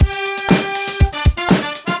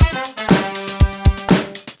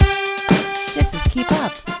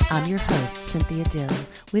Cynthia Dill.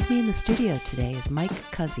 With me in the studio today is Mike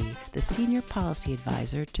Cuzzi, the Senior Policy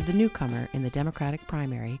Advisor to the newcomer in the Democratic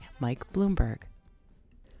primary, Mike Bloomberg.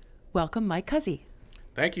 Welcome, Mike Cuzzi.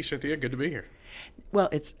 Thank you, Cynthia. Good to be here. Well,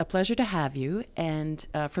 it's a pleasure to have you. And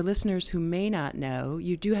for listeners who may not know,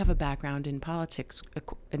 you do have a background in politics,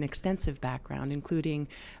 an extensive background, including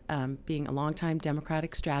being a longtime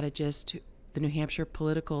Democratic strategist, the New Hampshire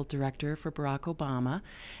political director for Barack Obama,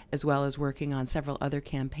 as well as working on several other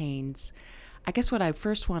campaigns. I guess what I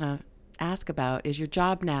first want to ask about is your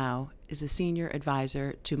job now is a senior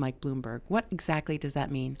advisor to Mike Bloomberg. What exactly does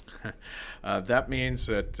that mean? That means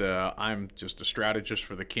that I'm just a strategist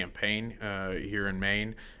for the campaign here in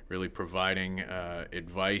Maine, really providing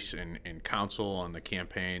advice and counsel on the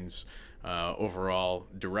campaign's overall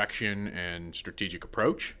direction and strategic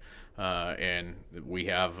approach. And we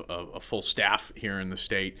have a full staff here in the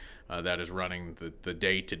state that is running the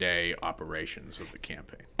day-to-day operations of the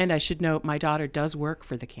campaign. And I should note, my daughter does work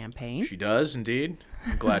for the campaign. She does, indeed.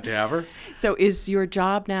 I'm glad to have her. So is your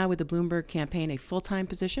job now with the Bloomberg campaign a full-time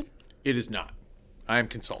position? It is not. I am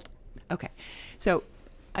consulting. Okay. So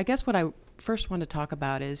I guess what I first want to talk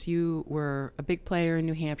about is you were a big player in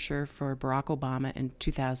New Hampshire for Barack Obama in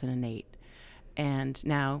 2008. And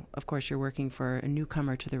now, of course, you're working for a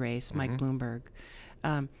newcomer to the race, Mike Bloomberg.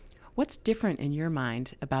 What's different in your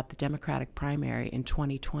mind about the Democratic primary in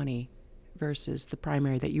 2020 versus the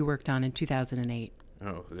primary that you worked on in 2008?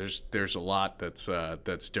 Oh, there's a lot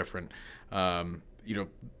that's different.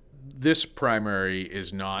 This primary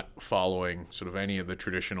is not following sort of any of the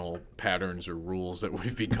traditional patterns or rules that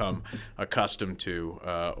we've become accustomed to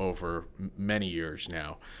over many years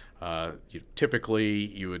now. Typically,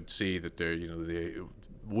 you would see that the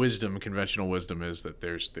conventional wisdom is that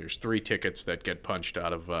there's three tickets that get punched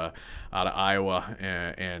out of Iowa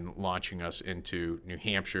and launching us into New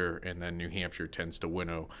Hampshire, and then New Hampshire tends to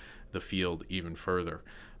winnow the field even further.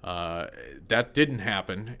 That didn't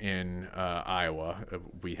happen in Iowa.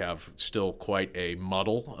 We have still quite a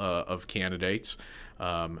muddle of candidates.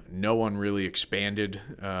 No one really expanded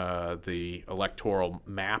the electoral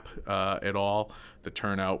map at all. The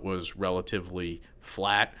turnout was relatively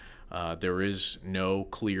flat. There is no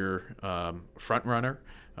clear frontrunner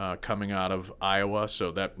coming out of Iowa,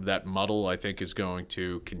 so that muddle, I think, is going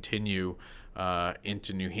to continue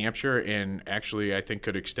into New Hampshire, and actually I think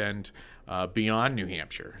could extend beyond New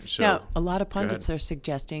Hampshire. So, now, a lot of pundits are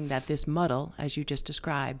suggesting that this muddle, as you just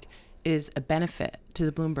described, is a benefit to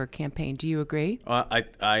the Bloomberg campaign. Do you agree?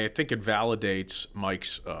 I think it validates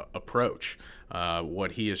Mike's approach.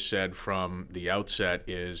 What he has said from the outset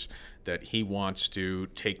is that he wants to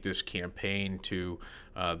take this campaign to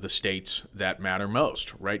the states that matter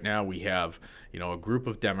most. Right now we have a group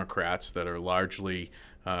of Democrats that are largely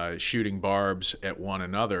shooting barbs at one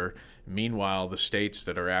another. Meanwhile, the states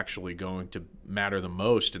that are actually going to matter the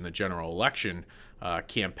most in the general election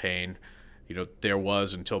campaign, there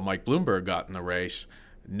was, until Mike Bloomberg got in the race,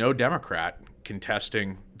 no Democrat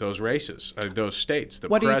contesting those races, those states.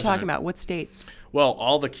 What are you talking about? What states? Well,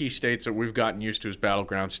 all the key states that we've gotten used to as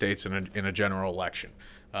battleground states in a general election.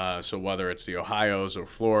 So whether it's the Ohios or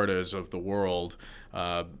Floridas of the world,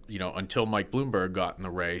 until Mike Bloomberg got in the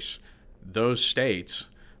race, those states,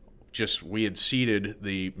 we had ceded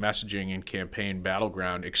the messaging and campaign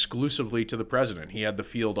battleground exclusively to the president. He had the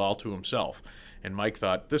field all to himself. And Mike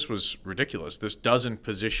thought this was ridiculous. This doesn't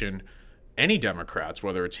position any Democrats,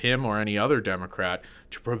 whether it's him or any other Democrat,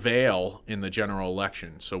 to prevail in the general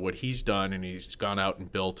election. So what he's done, and he's gone out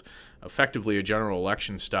and built effectively a general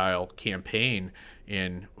election style campaign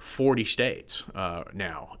in 40 states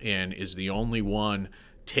now, and is the only one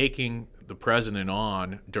taking the president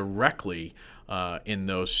on directly in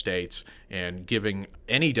those states and giving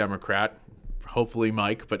any Democrat, hopefully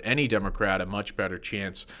Mike, but any Democrat, a much better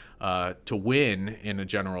chance to win in a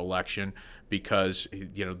general election, because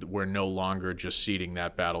we're no longer just ceding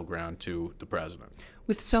that battleground to the president.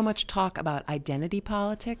 With so much talk about identity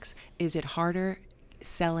politics, is it harder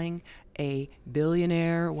selling a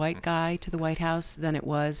billionaire white guy to the White House than it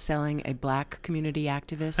was selling a black community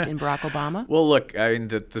activist in Barack Obama? Well, look, I mean,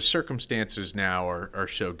 the circumstances now are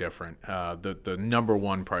so different. The number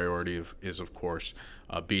one priority is, of course,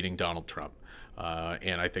 beating Donald Trump.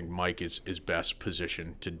 And I think Mike is best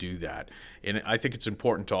positioned to do that. And I think it's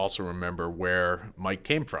important to also remember where Mike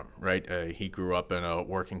came from, right? He grew up in a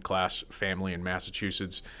working class family in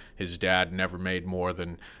Massachusetts. His dad never made more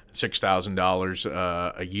than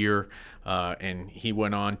 $6,000 a year, and he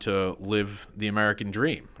went on to live the American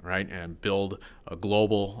dream, right, and build a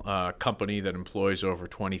global company that employs over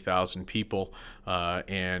 20,000 people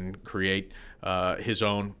and create his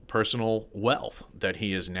own personal wealth that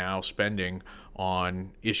he is now spending on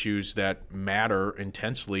issues that matter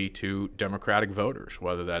intensely to Democratic voters,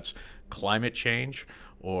 whether that's climate change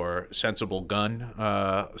or sensible gun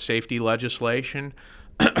safety legislation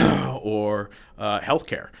or health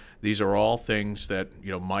care. These are all things that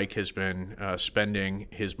Mike has been spending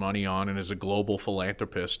his money on, and is a global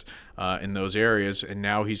philanthropist in those areas. And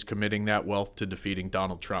now he's committing that wealth to defeating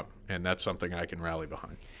Donald Trump, and that's something I can rally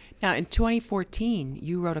behind. Now, in 2014,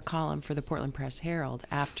 you wrote a column for the Portland Press Herald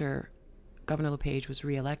after Governor LePage was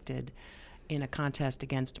reelected in a contest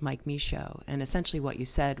against Mike Michaud. And essentially what you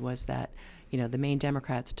said was that, the Maine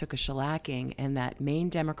Democrats took a shellacking, and that Maine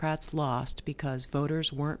Democrats lost because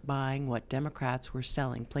voters weren't buying what Democrats were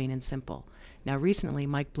selling, plain and simple. Now, recently,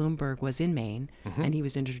 Mike Bloomberg was in Maine, and he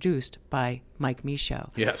was introduced by Mike Michaud.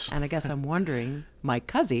 Yes. And I guess I'm wondering, Mike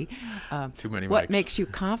Cuzzy, Too many what Mikes. makes you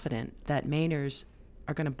confident that Mainers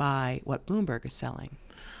are going to buy what Bloomberg is selling?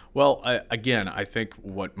 Well, I think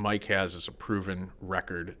what Mike has is a proven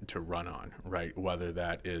record to run on, right? Whether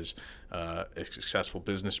that is a successful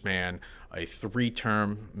businessman, a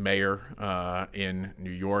 3-term mayor in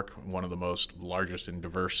New York, one of the most largest and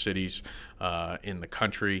diverse cities in the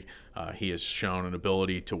country. He has shown an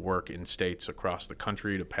ability to work in states across the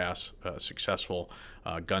country to pass successful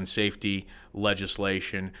gun safety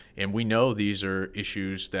legislation. And we know these are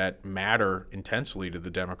issues that matter intensely to the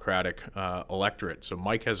Democratic electorate. So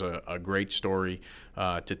Mike has a great story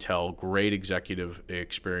to tell, great executive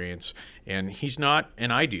experience, and he's not an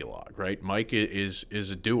ideologue, right? Mike is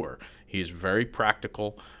a doer. He's very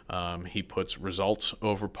practical. He puts results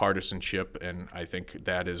over partisanship, and I think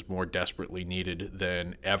that is more desperately needed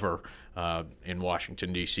than ever in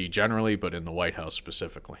Washington, D.C. generally, but in the White House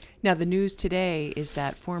specifically. Now, the news today is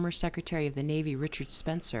that former Secretary of the Navy Richard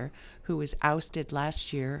Spencer, who was ousted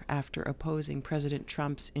last year after opposing President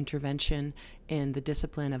Trump's intervention in the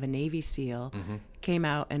discipline of a Navy SEAL, came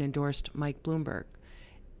out and endorsed Mike Bloomberg.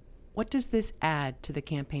 What does this add to the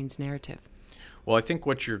campaign's narrative? Well, I think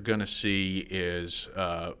what you're going to see is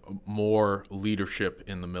more leadership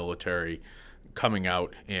in the military coming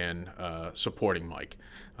out and supporting Mike.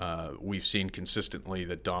 We've seen consistently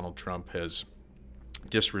that Donald Trump has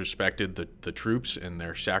disrespected the troops and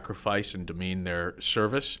their sacrifice and demeaned their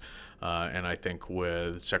service. And I think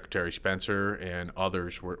with Secretary Spencer and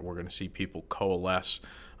others, we're going to see people coalesce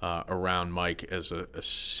around Mike as a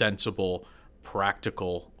sensible,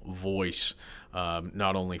 practical voice,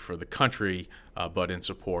 not only for the country, but in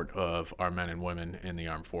support of our men and women in the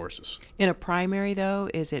armed forces. In a primary, though,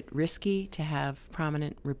 is it risky to have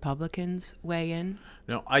prominent Republicans weigh in?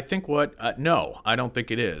 No, I think no, I don't think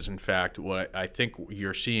it is. In fact, what I think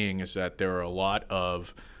you're seeing is that there are a lot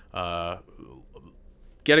of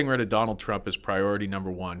getting rid of Donald Trump is priority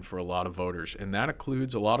number one for a lot of voters, and that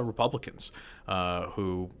includes a lot of Republicans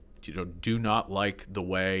who do not like the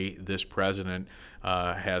way this president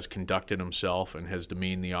has conducted himself and has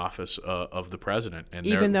demeaned the office of the president. And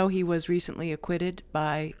even though he was recently acquitted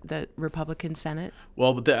by the Republican Senate?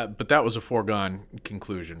 Well, but that was a foregone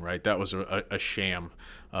conclusion, right? That was a sham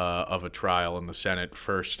of a trial in the Senate,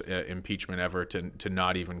 first impeachment ever to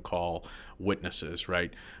not even call witnesses,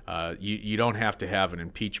 right? You don't have to have an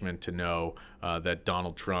impeachment to know that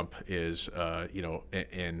Donald Trump is,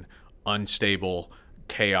 an unstable,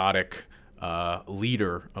 chaotic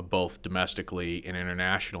leader, both domestically and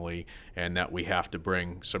internationally, and that we have to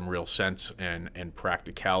bring some real sense and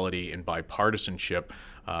practicality and bipartisanship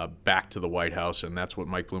back to the White House, and that's what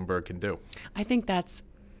Mike Bloomberg can do. I think that's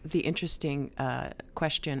the interesting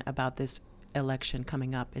question about this election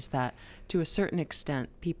coming up, is that to a certain extent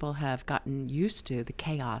people have gotten used to the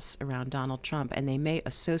chaos around Donald Trump, and they may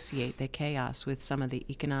associate the chaos with some of the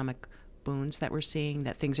economic boons that we're seeing,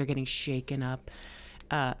 that things are getting shaken up.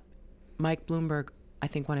 Mike Bloomberg, I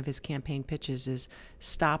think one of his campaign pitches is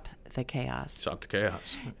stop the chaos. Stop the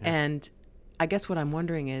chaos. Yeah. And I guess what I'm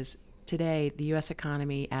wondering is, today the U.S.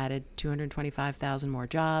 economy added 225,000 more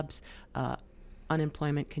jobs.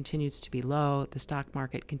 Unemployment continues to be low. The stock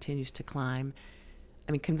market continues to climb.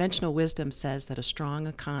 I mean, conventional wisdom says that a strong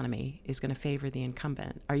economy is going to favor the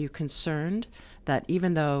incumbent. Are you concerned that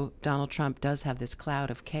even though Donald Trump does have this cloud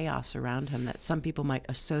of chaos around him, that some people might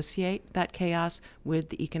associate that chaos with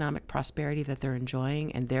the economic prosperity that they're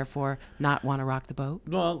enjoying and therefore not want to rock the boat?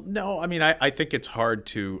 Well, no. I mean, I think it's hard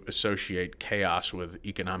to associate chaos with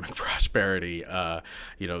economic prosperity.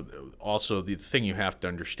 Also, the thing you have to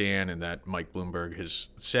understand, and that Mike Bloomberg has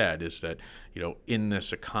said, is that, in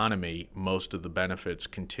this economy, most of the benefits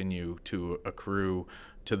continue to accrue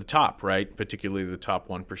to the top, right? Particularly the top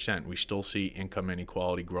 1%. We still see income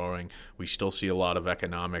inequality growing. We still see a lot of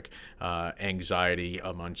economic anxiety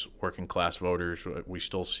amongst working class voters. We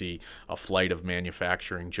still see a flight of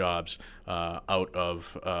manufacturing jobs out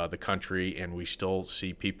of the country, and we still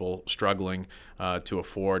see people struggling to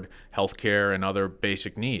afford health care and other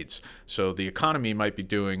basic needs. So the economy might be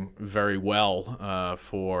doing very well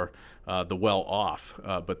for the well-off,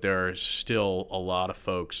 but there are still a lot of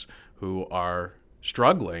folks who are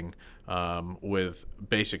struggling with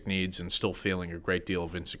basic needs and still feeling a great deal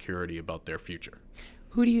of insecurity about their future.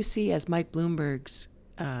 Who do you see as Mike Bloomberg's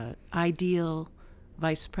ideal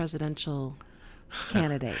vice presidential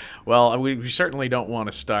candidate? Well, we certainly don't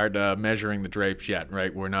want to start measuring the drapes yet,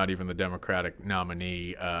 right? We're not even the Democratic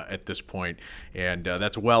nominee at this point, and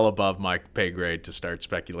that's well above my pay grade to start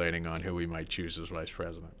speculating on who we might choose as vice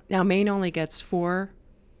president. Now, Maine only gets 4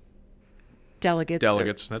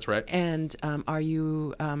 delegates. That's right. And are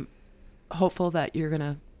you hopeful that you're going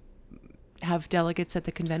to have delegates at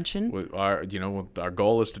the convention? Our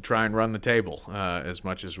goal is to try and run the table as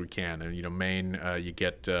much as we can. And Maine, you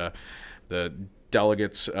get the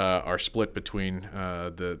delegates are split between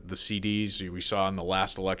the CDs. We saw in the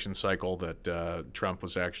last election cycle that Trump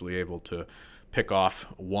was actually able to pick off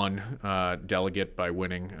one delegate by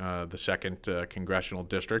winning the second congressional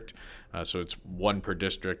district. So it's 1 per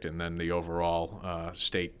district, and then the overall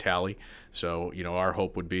state tally. So, our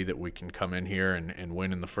hope would be that we can come in here and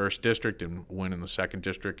win in the first district and win in the second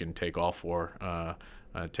district and take all 4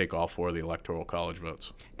 of the Electoral College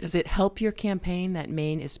votes. Does it help your campaign that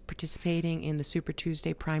Maine is participating in the Super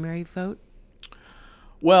Tuesday primary vote?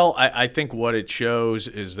 Well, I think what it shows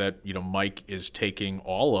is that, Mike is taking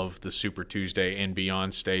all of the Super Tuesday and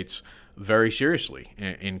beyond states very seriously,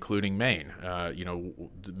 including Maine.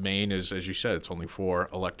 Maine is, as you said, it's only 4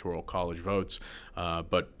 Electoral College votes,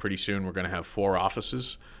 but pretty soon we're going to have 4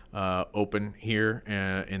 offices open here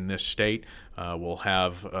in this state. We'll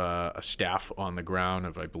have a staff on the ground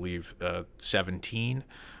of, I believe, 17.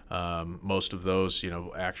 Most of those,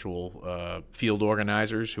 actual field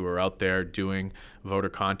organizers who are out there doing voter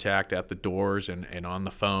contact at the doors and on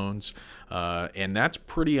the phones, and that's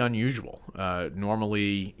pretty unusual.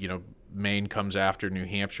 Normally, Maine comes after New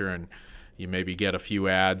Hampshire, and you maybe get a few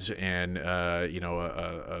ads and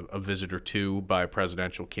a visit or 2 by a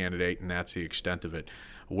presidential candidate, and that's the extent of it.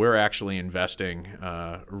 We're actually investing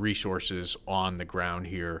resources on the ground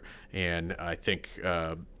here, and I think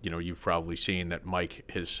you've probably seen that Mike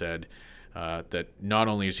has said that not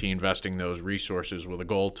only is he investing those resources with a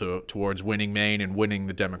goal towards winning Maine and winning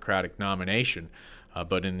the Democratic nomination,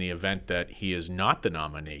 but in the event that he is not the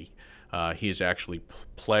nominee, he has actually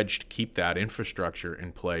pledged to keep that infrastructure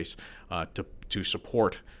in place to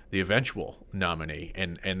support the eventual nominee,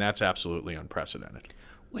 and that's absolutely unprecedented.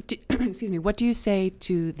 What do you say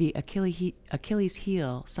to the Achilles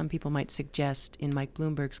heel some people might suggest in Mike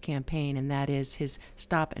Bloomberg's campaign, and that is his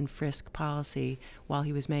stop and frisk policy while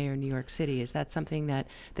he was mayor of New York City? Is that something that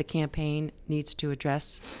the campaign needs to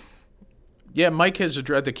address? Yeah,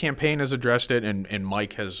 the campaign has addressed it, and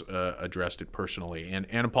Mike has addressed it personally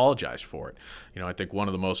and apologized for it. I think one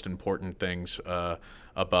of the most important things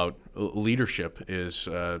about leadership is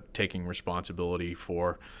taking responsibility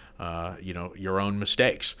for your own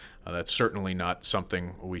mistakes. That's certainly not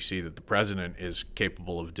something we see that the president is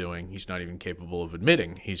capable of doing. He's not even capable of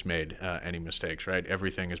admitting he's made any mistakes, right?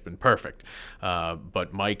 Everything has been perfect.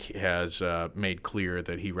 But Mike has made clear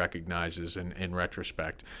that he recognizes in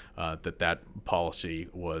retrospect that policy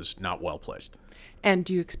was not well placed. And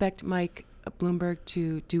do you expect Mike Bloomberg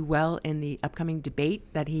to do well in the upcoming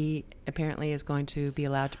debate that he apparently is going to be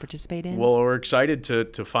allowed to participate in? Well, we're excited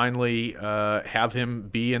to finally have him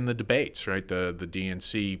be in the debates, right? The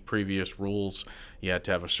DNC previous rules, you had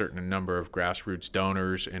to have a certain number of grassroots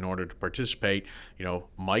donors in order to participate.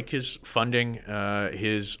 Mike is funding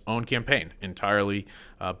his own campaign entirely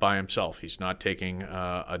by himself. He's not taking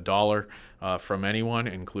a dollar from anyone,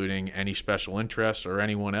 including any special interests or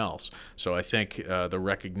anyone else. So I think the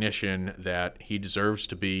recognition that he deserves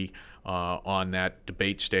to be on that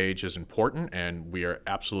debate stage is important, and we are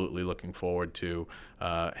absolutely looking forward to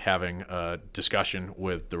having a discussion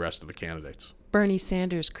with the rest of the candidates. Bernie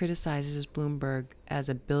Sanders criticizes Bloomberg as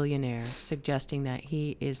a billionaire, suggesting that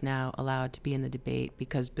he is now allowed to be in the debate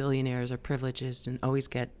because billionaires are privileged and always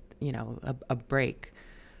get, a break.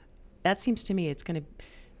 That seems to me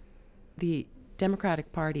the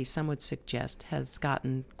Democratic Party, some would suggest, has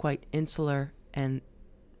gotten quite insular, and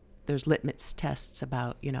there's litmus tests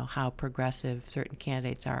about, how progressive certain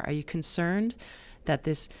candidates are. Are you concerned that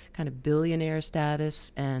this kind of billionaire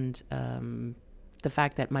status and the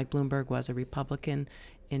fact that Mike Bloomberg was a Republican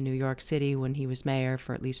in New York City when he was mayor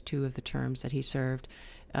for at least 2 of the terms that he served,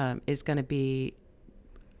 is going to be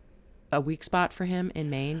a weak spot for him in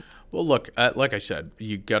Maine? Well, look, like I said,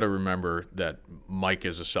 you got to remember that Mike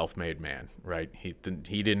is a self-made man, right? He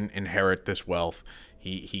didn't inherit this wealth.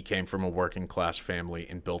 He came from a working class family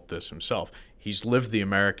and built this himself. He's lived the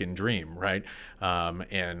American dream, right?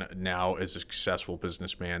 And now is a successful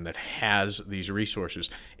businessman that has these resources,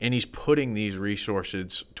 and he's putting these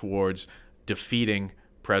resources towards defeating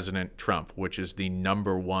President Trump, which is the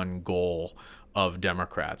number one goal of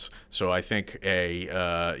Democrats. So I think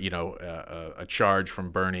a charge from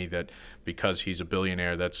Bernie that because he's a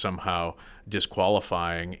billionaire that's somehow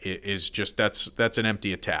disqualifying is just that's an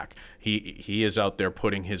empty attack. He is out there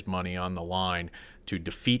putting his money on the line to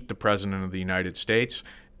defeat the President of the United States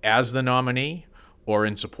as the nominee or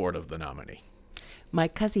in support of the nominee.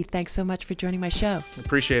 Mike Cuzzi, thanks so much for joining my show.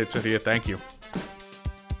 Appreciate it, Cynthia. Thank you.